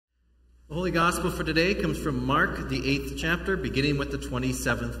The Holy Gospel for today comes from Mark, the 8th chapter, beginning with the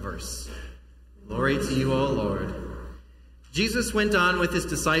 27th verse. Glory to you, O Lord. Jesus went on with his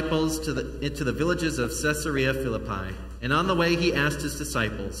disciples into the villages of Caesarea Philippi, and on the way he asked his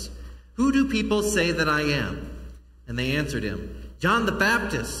disciples, "Who do people say that I am?" And they answered him, "John the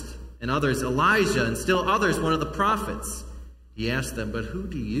Baptist, and others Elijah, and still others one of the prophets." He asked them, "But who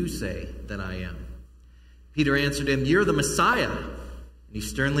do you say that I am?" Peter answered him, "You're the Messiah." And he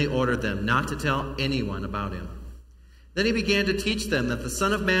sternly ordered them not to tell anyone about him. Then he began to teach them that the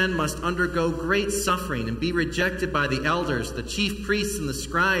Son of Man must undergo great suffering and be rejected by the elders, the chief priests, and the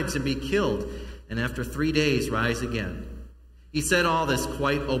scribes, and be killed, and after 3 days rise again. He said all this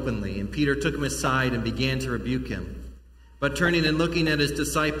quite openly, and Peter took him aside and began to rebuke him. But turning and looking at his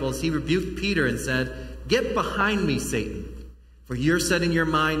disciples, he rebuked Peter and said, "Get behind me, Satan, for you're setting your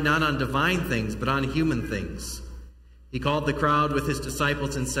mind not on divine things, but on human things." He called the crowd with his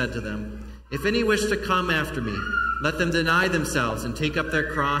disciples and said to them, "If any wish to come after me, let them deny themselves and take up their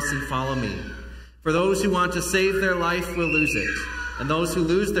cross and follow me. For those who want to save their life will lose it, and those who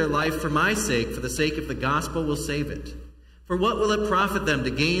lose their life for my sake, for the sake of the gospel, will save it. For what will it profit them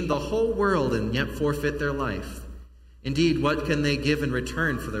to gain the whole world and yet forfeit their life? Indeed, what can they give in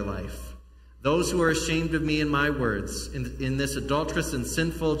return for their life? Those who are ashamed of me and my words in this adulterous and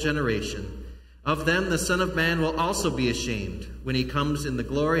sinful generation, of them the Son of Man will also be ashamed when he comes in the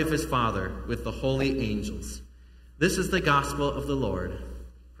glory of his Father with the holy angels." This is the gospel of the Lord.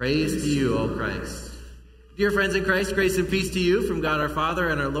 Praise to you, O Christ. Dear friends in Christ, grace and peace to you from God our Father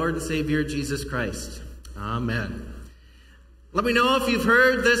and our Lord and Savior, Jesus Christ. Amen. Let me know if you've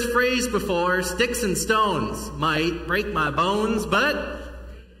heard this phrase before. Sticks and stones might break my bones, but...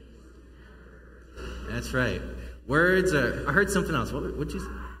 That's right. Words are... I heard something else. What'd you say?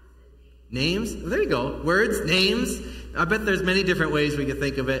 Names? Well, there you go. Words, names. I bet there's many different ways we could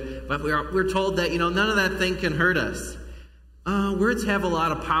think of it. But we're told that, none of that thing can hurt us. Words have a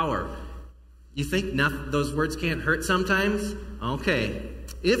lot of power. You think those words can't hurt sometimes? Okay.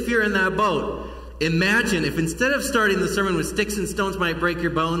 If you're in that boat, imagine if instead of starting the sermon with "sticks and stones might break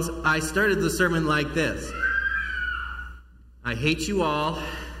your bones," I started the sermon like this. "I hate you all.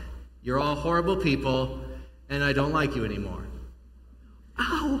 You're all horrible people. And I don't like you anymore."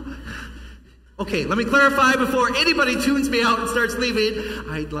 Ow! Okay, let me clarify before anybody tunes me out and starts leaving.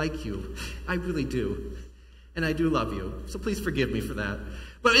 I like you. I really do. And I do love you. So please forgive me for that.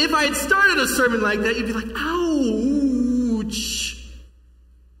 But if I had started a sermon like that, you'd be like, ouch.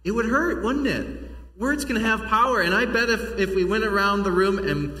 It would hurt, wouldn't it? Words can have power. And I bet if we went around the room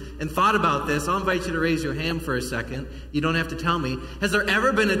and thought about this, I'll invite you to raise your hand for a second. You don't have to tell me. Has there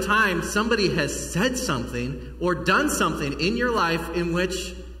ever been a time somebody has said something or done something in your life in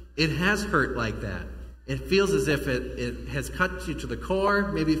which it has hurt like that? It feels as if it has cut you to the core.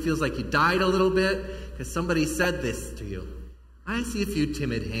 Maybe it feels like you died a little bit because somebody said this to you. I see a few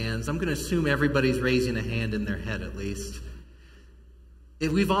timid hands. I'm going to assume everybody's raising a hand in their head at least.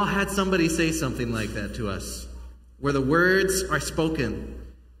 If we've all had somebody say something like that to us, where the words are spoken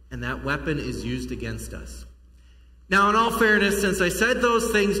and that weapon is used against us. Now, in all fairness, since I said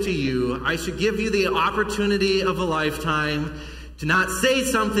those things to you, I should give you the opportunity of a lifetime to not say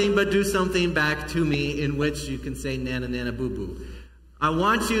something, but do something back to me in which you can say nana nana boo boo. I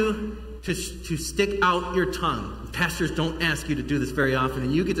want you to stick out your tongue. Pastors don't ask you to do this very often,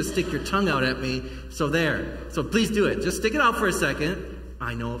 and you get to stick your tongue out at me, so there. So please do it. Just stick it out for a second.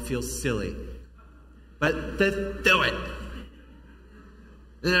 I know it feels silly, but do it.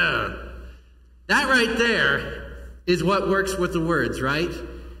 Yeah. That right there is what works with the words, right?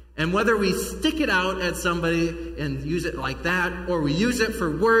 And whether we stick it out at somebody and use it like that, or we use it for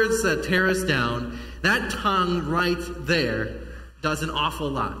words that tear us down, that tongue right there does an awful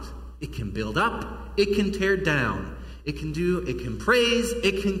lot. It can build up, it can tear down, it can praise,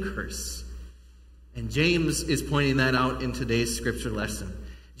 it can curse. And James is pointing that out in today's scripture lesson.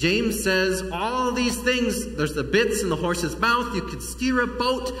 James says all these things, there's the bits in the horse's mouth, you could steer a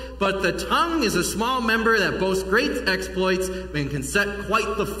boat, but the tongue is a small member that boasts great exploits and can set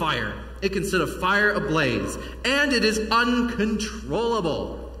quite the fire. It can set a fire ablaze, and it is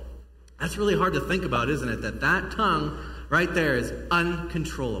uncontrollable. That's really hard to think about, isn't it? That tongue right there is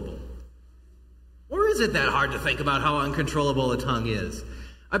uncontrollable. Or is it that hard to think about how uncontrollable a tongue is?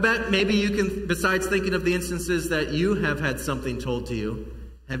 I bet maybe you can, besides thinking of the instances that you have had something told to you,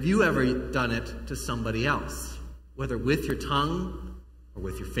 have you ever done it to somebody else? Whether with your tongue or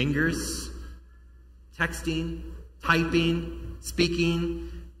with your fingers, texting, typing, speaking,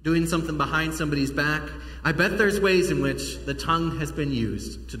 doing something behind somebody's back. I bet there's ways in which the tongue has been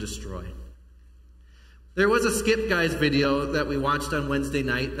used to destroy. There was a Skip Guys video that we watched on Wednesday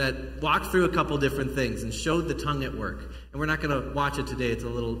night that walked through a couple different things and showed the tongue at work. And we're not going to watch it today. It's a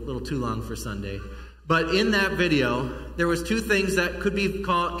little too long for Sunday. But in that video, there was two things that could be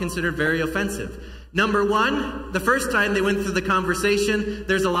considered very offensive. Number one, the first time they went through the conversation,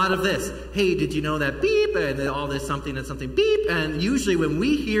 there's a lot of this. Hey, did you know that beep? And all this something and something beep. And usually when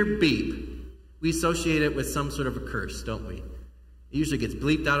we hear beep, we associate it with some sort of a curse, don't we? It usually gets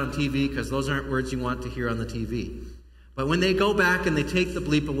bleeped out on TV because those aren't words you want to hear on the TV. But when they go back and they take the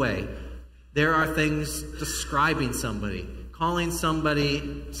bleep away, there are things describing somebody, calling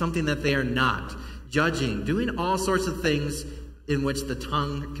somebody something that they are not, judging, doing all sorts of things in which the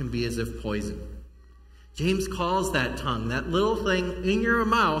tongue can be as if poison. James calls that tongue, that little thing in your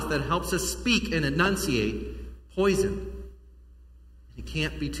mouth that helps us speak and enunciate, poison. It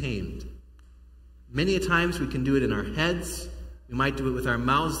can't be tamed. Many a times we can do it in our heads. We might do it with our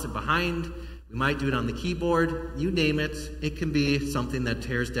mouths behind. We might do it on the keyboard. You name it. It can be something that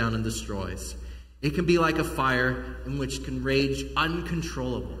tears down and destroys. It can be like a fire in which can rage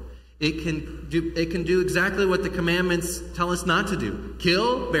uncontrollable. It can do exactly what the commandments tell us not to do.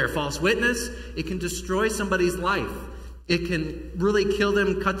 Kill, bear false witness. It can destroy somebody's life. It can really kill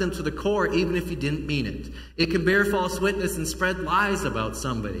them, cut them to the core, even if you didn't mean it. It can bear false witness and spread lies about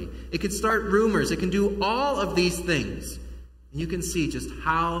somebody. It can start rumors. It can do all of these things. And you can see just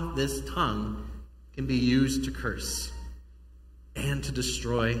how this tongue can be used to curse and to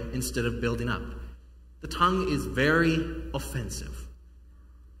destroy instead of building up. The tongue is very offensive.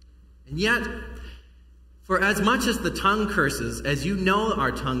 And yet, for as much as the tongue curses, as you know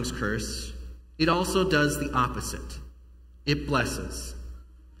our tongues curse, it also does the opposite. It blesses.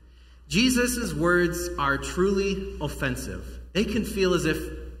 Jesus' words are truly offensive. They can feel as if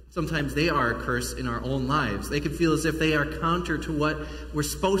sometimes they are a curse in our own lives. They can feel as if they are counter to what we're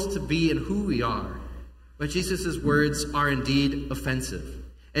supposed to be and who we are. But Jesus' words are indeed offensive.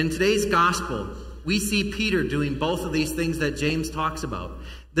 In today's gospel, we see Peter doing both of these things that James talks about.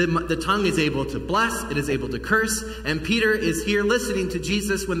 The tongue is able to bless, it is able to curse, and Peter is here listening to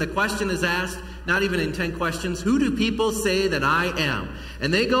Jesus when the question is asked, not even in 10 questions, who do people say that I am?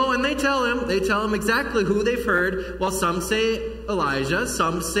 And they go and they tell him exactly who they've heard. Well, some say Elijah,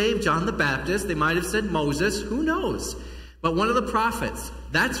 some say John the Baptist, they might have said Moses, who knows? But one of the prophets,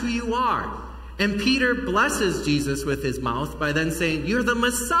 that's who you are. And Peter blesses Jesus with his mouth by then saying, you're the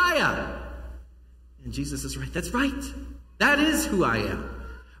Messiah. And Jesus is right, that's right. That is who I am.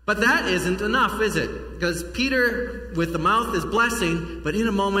 But that isn't enough, is it? Because Peter, with the mouth, is blessing, but in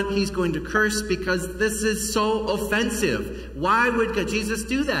a moment he's going to curse because this is so offensive. Why would Jesus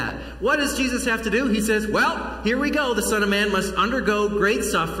do that? What does Jesus have to do? He says, well, here we go. The Son of Man must undergo great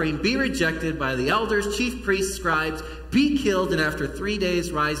suffering, be rejected by the elders, chief priests, scribes, be killed, and after 3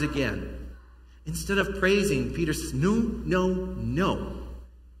 days rise again. Instead of praising, Peter says, no, no, no.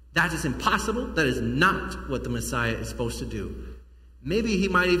 That is impossible. That is not what the Messiah is supposed to do. Maybe he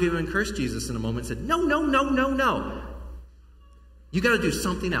might have even cursed Jesus in a moment and said, no, no, no, no, no. You got to do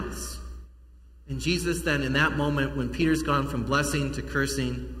something else. And Jesus then, in that moment, when Peter's gone from blessing to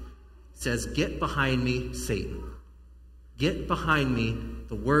cursing, says, get behind me, Satan. Get behind me,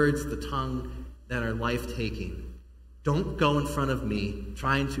 the words, the tongue that are life-taking. Don't go in front of me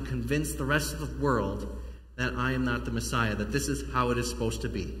trying to convince the rest of the world that I am not the Messiah, that this is how it is supposed to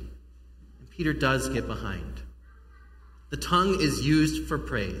be. And Peter does get behind. The tongue is used for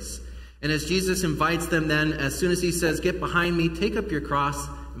praise. And as Jesus invites them then, as soon as he says, get behind me, take up your cross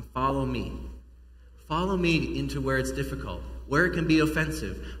and follow me. Follow me into where it's difficult, where it can be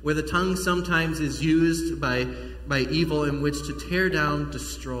offensive, where the tongue sometimes is used by evil in which to tear down,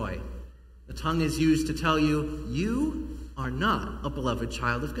 destroy. The tongue is used to tell you, you are not a beloved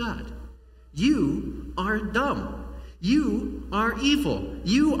child of God. You are dumb. You are evil.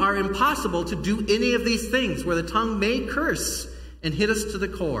 You are impossible to do any of these things where the tongue may curse and hit us to the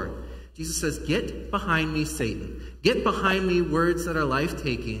core. Jesus says, get behind me, Satan. Get behind me, words that are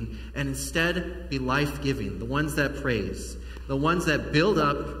life-taking, and instead be life-giving, the ones that praise, the ones that build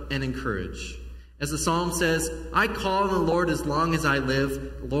up and encourage. As the psalm says, I call on the Lord as long as I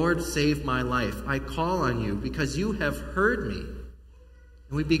live. Lord, save my life. I call on you because you have heard me.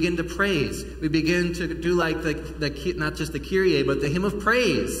 And we begin to praise. We begin to do like not just the Kyrie, but the hymn of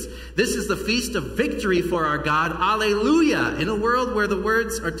praise. This is the feast of victory for our God. Alleluia. In a world where the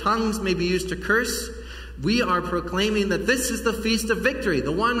words or tongues may be used to curse, we are proclaiming that this is the feast of victory.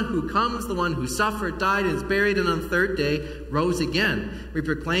 The one who comes, the one who suffered, died, and is buried, and on the third day rose again. We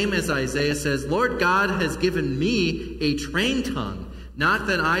proclaim, as Isaiah says, Lord God has given me a trained tongue, not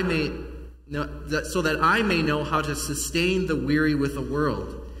that I may... so that I may know how to sustain the weary with the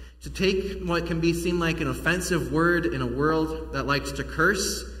world. To take what can seem like an offensive word in a world that likes to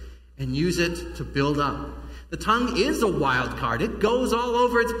curse and use it to build up. The tongue is a wild card. It goes all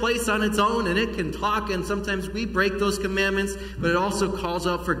over its place on its own, and it can talk, and sometimes we break those commandments, but it also calls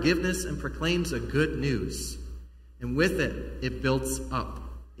out forgiveness and proclaims a good news. And with it, it builds up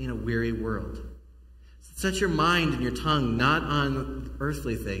in a weary world. So set your mind and your tongue not on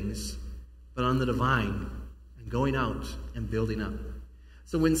earthly things, but on the divine, and going out and building up.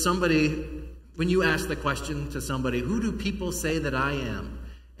 So when you ask the question to somebody, who do people say that I am?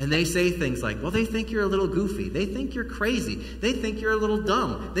 And they say things like, well, they think you're a little goofy. They think you're crazy. They think you're a little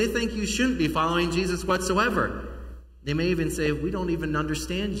dumb. They think you shouldn't be following Jesus whatsoever. They may even say, we don't even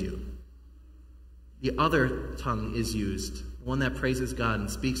understand you. The other tongue is used, the one that praises God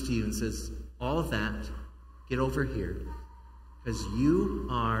and speaks to you and says, all of that, get over here, because you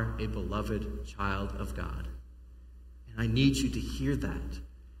are a beloved child of God. And I need you to hear that,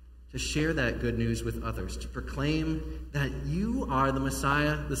 to share that good news with others, to proclaim that you are the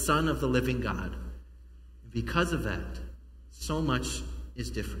Messiah, the Son of the living God. And because of that, so much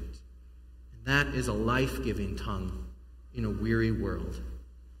is different. And that is a life-giving tongue in a weary world.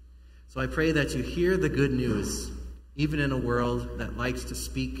 So I pray that you hear the good news, even in a world that likes to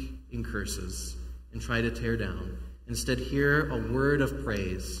speak in curses and try to tear down. Instead, hear a word of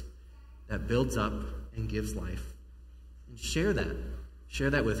praise that builds up and gives life. And share that. Share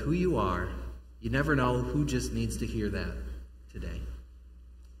that with who you are. You never know who just needs to hear that today.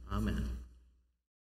 Amen.